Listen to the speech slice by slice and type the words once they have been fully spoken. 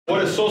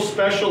What is so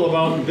special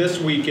about this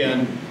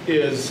weekend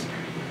is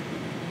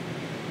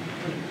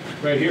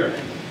right here.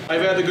 I've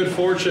had the good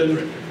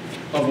fortune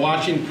of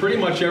watching pretty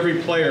much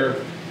every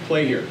player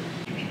play here.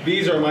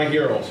 These are my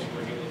heroes.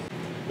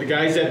 The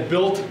guys that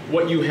built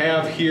what you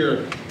have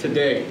here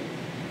today.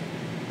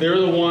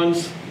 They're the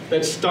ones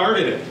that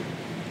started it.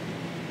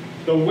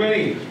 The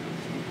winning,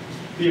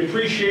 the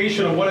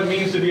appreciation of what it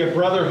means to be a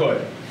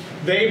brotherhood.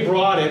 They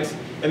brought it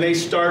and they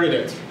started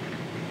it.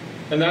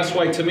 And that's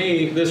why, to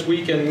me, this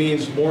weekend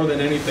means more than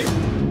anything.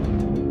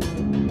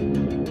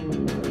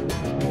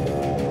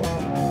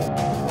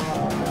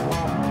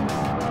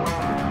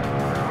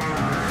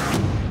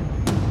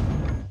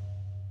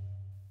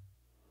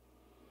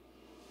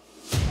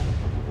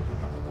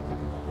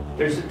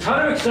 There's a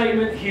ton of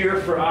excitement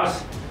here for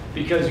us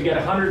because you got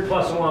 100+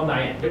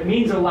 alumni in. It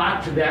means a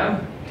lot to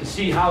them to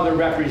see how they're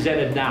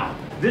represented now.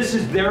 This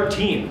is their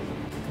team.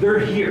 They're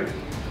here.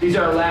 These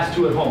are our last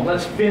two at home.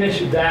 Let's finish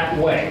that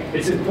way.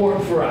 It's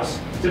important for us.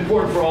 It's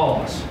important for all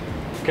of us.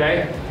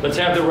 Okay? Let's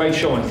have the right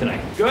showing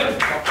tonight.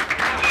 Good?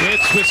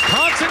 It's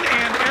Wisconsin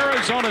and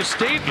Arizona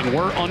State, and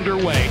we're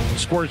underway.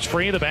 Squirts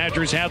free. The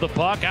Badgers have the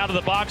puck. Out of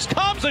the box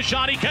comes a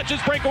shot. He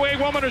catches breakaway.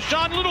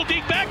 Roman-A-Shon, little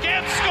deep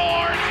backhand,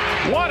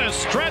 scores! What a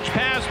stretch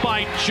pass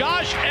by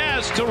Josh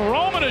S. to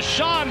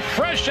Roman-A-Shon,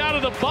 fresh out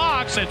of the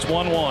box. It's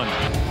 1-1.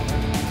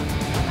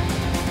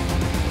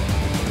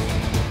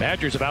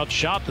 Badgers have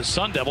outshot the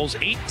Sun Devils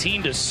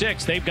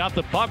 18-6. They've got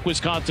the puck.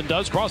 Wisconsin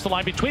does. Cross the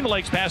line between the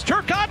legs pass.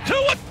 Turcotte to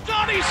a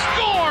shot. He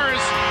scores!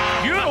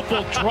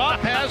 Beautiful drop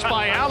pass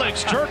by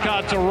Alex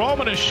Turcotte to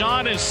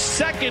Roman-A-Shon, his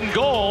second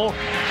goal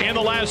in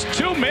the last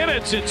 2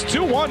 minutes. It's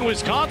 2-1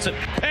 Wisconsin.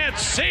 Pet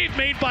save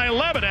made by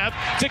Lebedev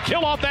to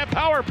kill off that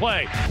power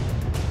play.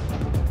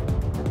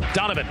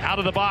 Donovan out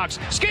of the box,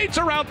 skates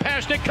around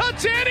Pashnik,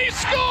 cuts in, he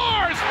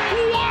scores!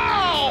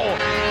 Wow!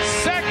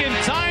 Second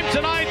time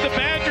tonight, the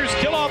Badgers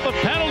kill off a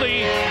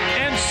penalty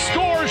and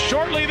score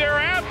shortly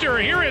thereafter.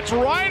 Here it's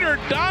Ryder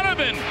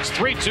Donovan. It's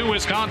 3-2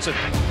 Wisconsin.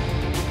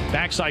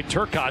 Backside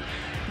Turcotte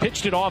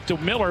pitched it off to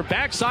Miller.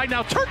 Backside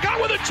now, Turcotte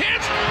with a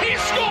chance, he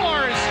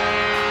scores!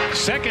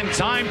 Second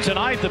time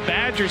tonight, the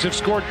Badgers have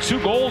scored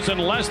 2 goals in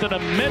less than a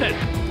minute.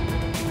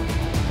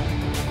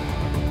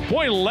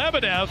 Boy,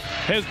 Lebedev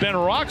has been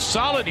rock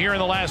solid here in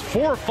the last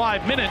 4 or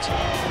 5 minutes.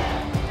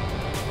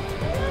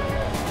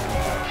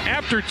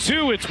 After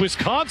 2, it's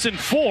Wisconsin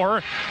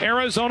 4,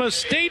 Arizona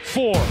State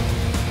 4.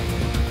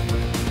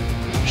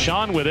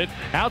 Sean with it,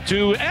 out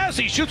to as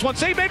he shoots one,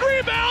 save made,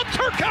 rebound,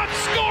 Turcotte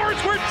scores,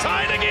 we're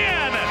tied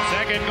again.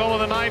 Second goal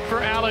of the night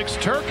for Alex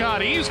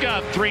Turcotte, he's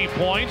got 3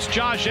 points.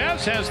 Josh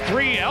S. has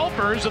 3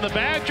 helpers, and the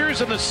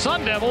Badgers and the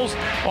Sun Devils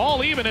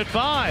all even at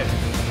 5.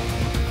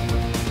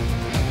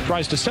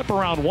 Tries to step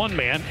around one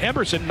man.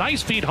 Emerson,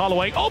 nice feed,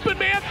 Holloway. Open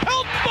man,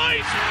 Pelt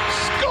Bice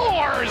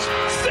scores!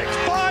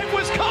 6-5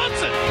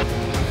 Wisconsin!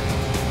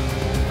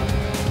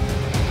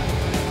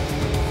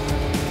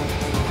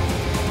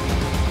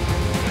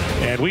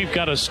 And we've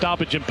got a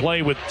stoppage in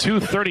play with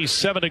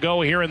 2:37 to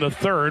go here in the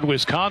third.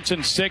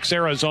 Wisconsin 6,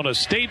 Arizona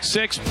State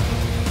 6.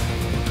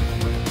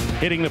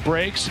 Hitting the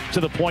brakes to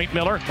the point,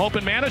 Miller.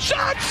 Open man, a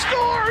shot,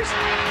 scores!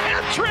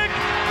 Hat trick!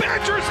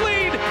 Badgers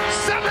lead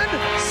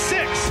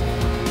 7-6.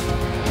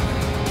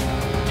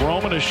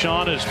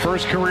 Roman-A-Shon, his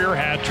first career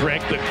hat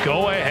trick, the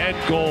go-ahead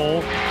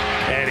goal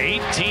at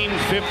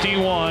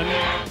 18:51.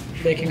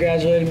 They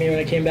congratulated me when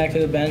I came back to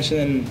the bench,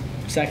 and then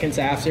seconds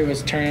after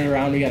was turning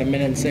around. We got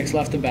 1:06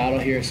 left to battle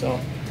here,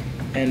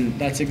 and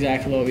that's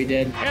exactly what we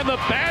did. And the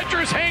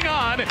Badgers hang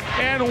on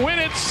and win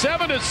it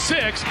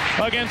 7-6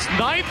 against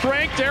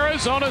 9th-ranked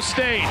Arizona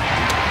State.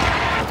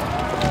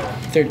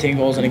 13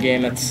 goals in a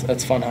game,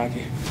 that's fun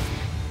hockey.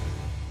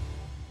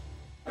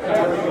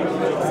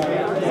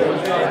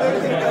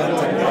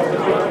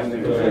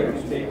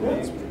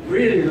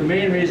 Really, the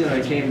main reason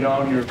I came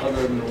down here,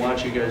 other than to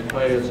watch you guys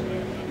play, is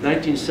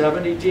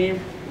 1970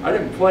 team. I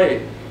didn't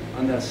play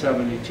on that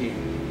 70 team.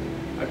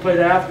 I played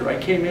after. I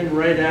came in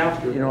right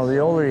after. You know, the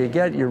older you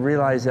get, you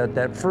realize that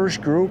that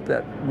first group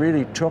that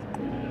really took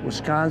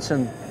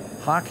Wisconsin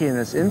hockey in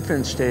its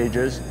infant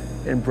stages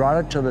and brought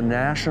it to the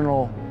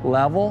national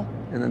level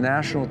in the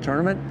national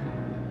tournament,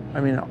 I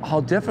mean,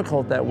 how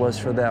difficult that was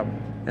for them.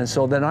 And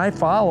so then I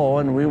follow,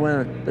 and we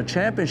win the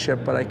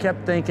championship, but I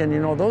kept thinking, you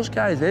know, those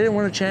guys, they didn't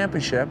win a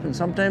championship, and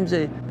sometimes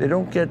they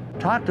don't get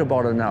talked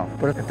about enough.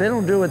 But if they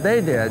don't do what they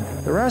did,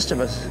 the rest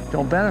of us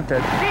don't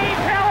benefit.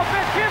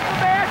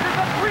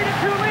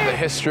 The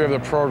history of the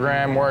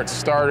program, where it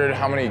started,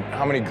 how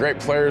many great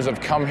players have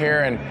come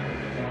here, and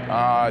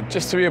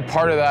just to be a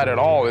part of that at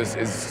all is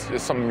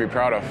something to be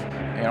proud of.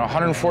 You know,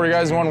 140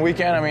 guys in one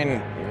weekend, I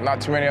mean, not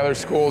too many other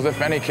schools,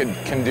 if any,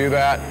 can do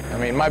that. I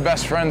mean, my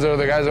best friends are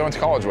the guys I went to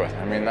college with.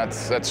 I mean,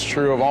 that's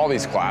true of all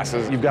these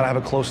classes. You've got to have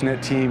a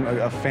close-knit team,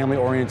 a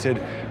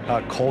family-oriented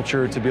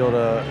culture to be able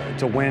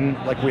to win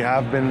like we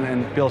have been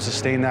and be able to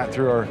sustain that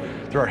through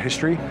our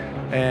history.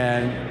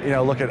 And, you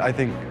know, I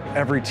think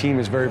every team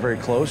is very, very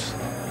close.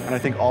 And I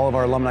think all of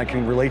our alumni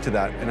can relate to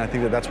that. And I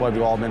think that's why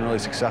we've all been really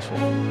successful.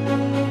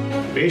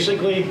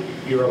 Basically,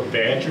 you're a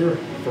Badger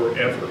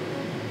forever.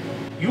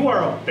 You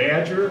are a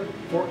Badger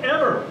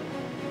forever.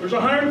 There's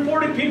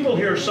 140 people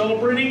here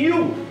celebrating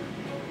you.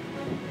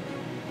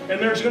 And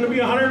there's going to be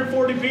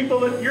 140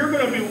 people that you're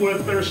going to be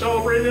with that are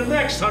celebrating the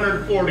next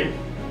 140.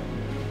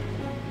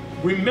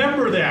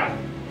 Remember that.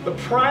 The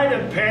pride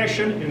and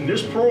passion in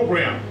this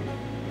program,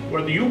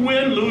 whether you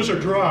win, lose, or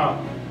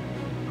draw,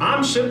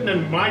 I'm sitting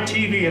in my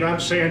TV and I'm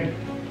saying,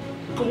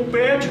 go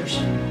Badgers.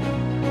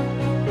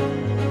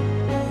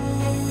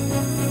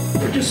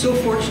 We're just so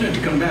fortunate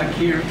to come back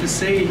here to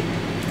say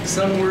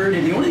some word,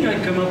 and the only thing I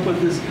can come up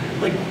with is,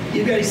 like,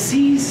 you guys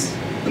seize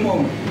the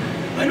moment.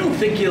 I don't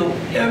think you'll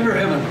ever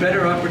have a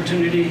better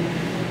opportunity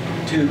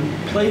to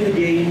play the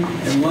game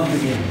and love the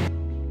game.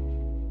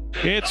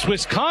 It's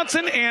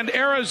Wisconsin and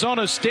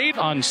Arizona State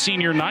on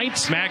senior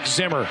night. Max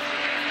Zimmer,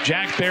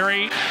 Jack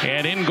Barry,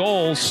 and in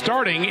goal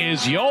starting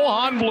is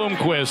Johan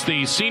Blomqvist,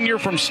 the senior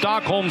from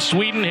Stockholm,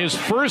 Sweden. His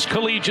first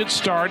collegiate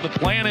start. The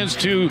plan is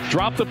to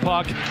drop the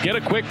puck, get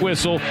a quick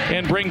whistle,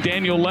 and bring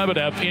Daniel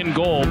Lebedev in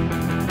goal.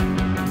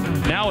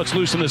 Now it's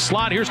loose in the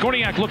slot. Here's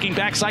Korniak looking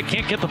backside,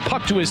 can't get the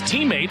puck to his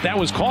teammate. That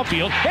was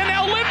Caulfield. And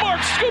now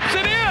Lindmark scoops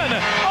it in.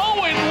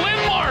 Owen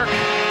Lindmark.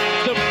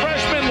 The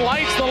freshman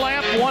lights the lamp.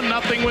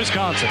 1-0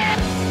 Wisconsin.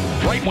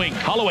 Right wing,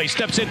 Holloway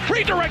steps in,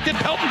 redirected,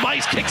 Pelton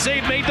Bice, kick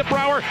save made to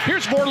Brouwer.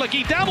 Here's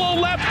Vorlicki, down low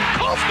left,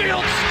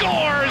 Caulfield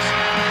scores!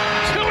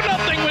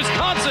 2-0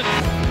 Wisconsin.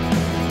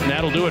 And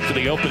that'll do it for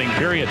the opening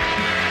period.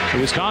 The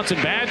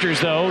Wisconsin Badgers,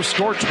 though,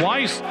 score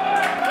twice.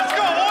 Let's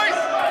go, boys!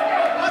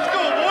 Let's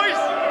go, boys!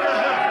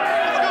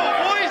 Let's go,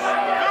 boys!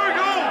 There we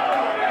go!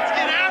 Let's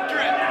get after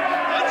it!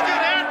 Let's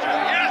get after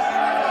it, yes!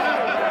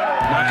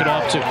 Knock it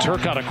off to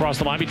Turcotte across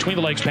the line, between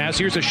the legs pass.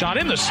 Here's a shot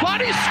in the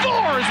slot, he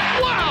scores!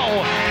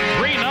 Wow!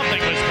 3-0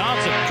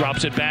 Wisconsin.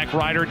 Drops it back,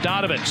 Ryder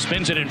Donovan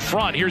spins it in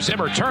front. Here's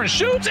Zimmer, turns,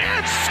 shoots,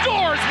 and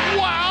scores!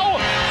 Wow!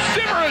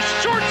 Zimmer, a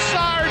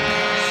short-side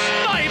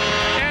snipe,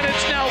 and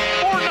it's now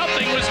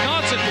 4-0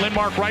 Wisconsin.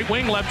 Lindmark right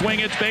wing, left wing,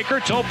 it's Baker.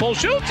 Topol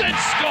shoots and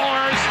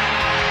scores!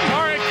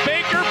 Tarek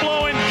Baker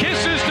blowing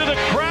kisses to the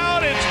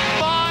crowd. It's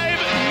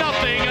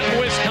 5-0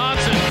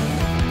 Wisconsin.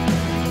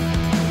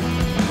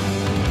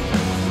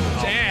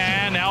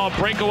 And now a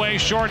breakaway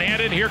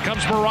shorthanded. Here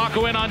comes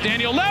Morocco in on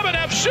Daniel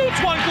Lebedev.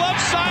 Shoots one glove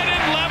side,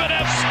 and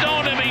Lebedev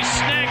stoned him. He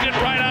snagged it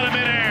right out of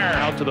midair.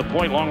 Out to the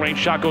point, long range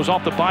shot goes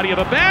off the body of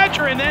a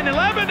Badger, and then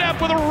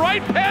Lebedev with a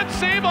right pad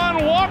save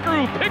on Walker,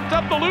 who picked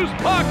up the loose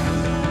puck.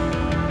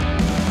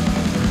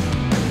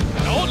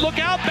 Oh, look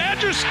out,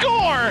 Badgers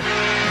score!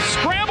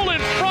 Scramble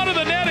in front of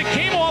the net, it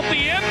came off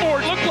the end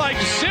board. Looked like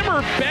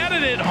Zimmer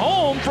batted it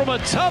home from a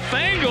tough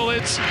angle.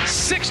 It's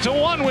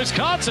 6-1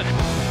 Wisconsin.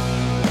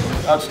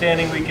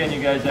 Outstanding weekend,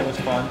 you guys. That was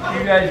fun.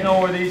 You guys know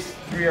where these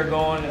three are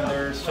going, and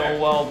they're so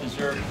well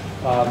deserved.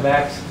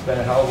 Max, it's been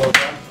a hell of a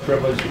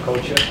privilege to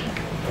coach you,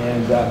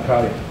 and I'm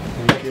proud of you.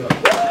 Thank you.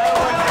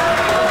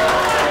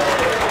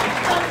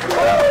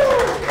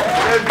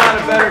 There's not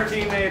a better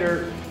teammate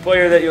or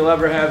player that you'll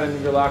ever have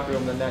in your locker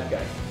room than that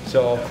guy.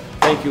 So,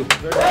 thank you.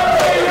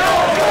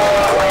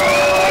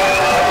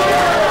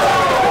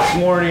 This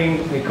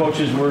morning, the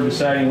coaches were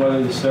deciding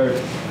whether to start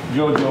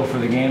JoJo for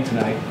the game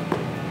tonight.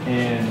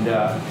 And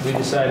we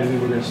decided we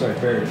were going to start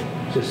Barry,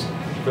 just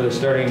for the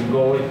starting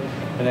goalie,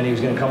 and then he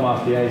was going to come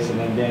off the ice, and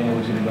then Daniel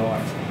was going to go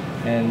on.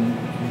 And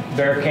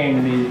Bear came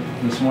to me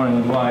this morning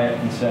with Wyatt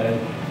and said,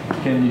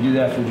 can you do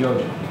that for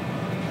JoJo?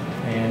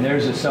 And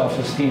there's a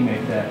selfless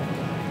teammate that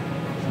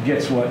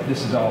gets what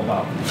this is all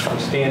about.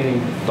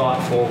 Outstanding,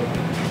 thoughtful,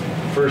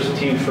 first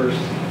team first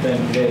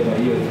thing today by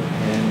you.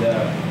 And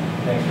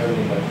thanks for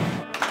everything, buddy.